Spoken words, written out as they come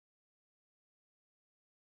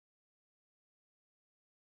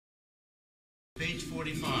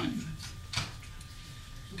45.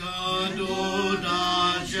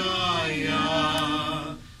 Gadoda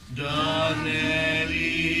Jaya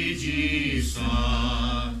Daneli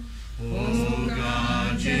Jisa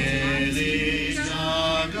Oga Jeli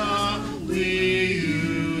Jaga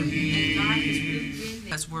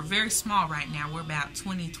Because we're very small right now. We're about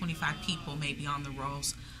 20-25 people maybe on the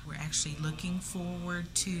rolls. We're actually looking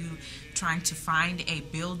forward to trying to find a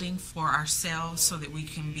building for ourselves so that we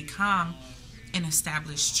can become an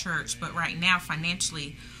established church. But right now,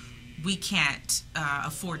 financially, we can't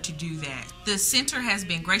afford to do that. The center has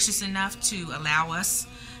been gracious enough to allow us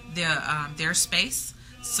their space,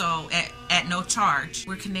 so at no charge.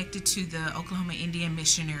 We're connected to the Oklahoma Indian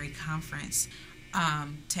Missionary Conference.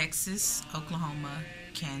 Texas, Oklahoma,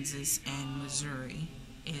 Kansas, and Missouri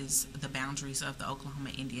is the boundaries of the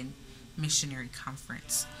Oklahoma Indian Missionary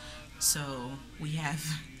Conference. So we have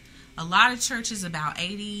a lot of churches, about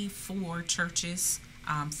 84 churches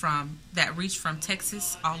that reach from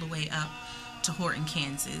Texas all the way up to Horton,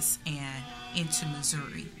 Kansas, and into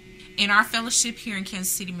Missouri. In our fellowship here in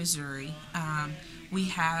Kansas City, Missouri, we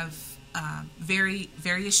have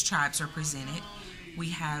various tribes represented.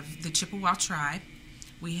 We have the Chippewa tribe,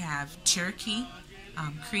 we have Cherokee,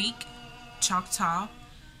 Creek, Choctaw,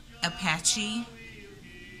 Apache,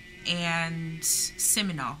 and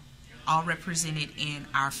Seminole, all represented in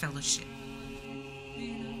our fellowship.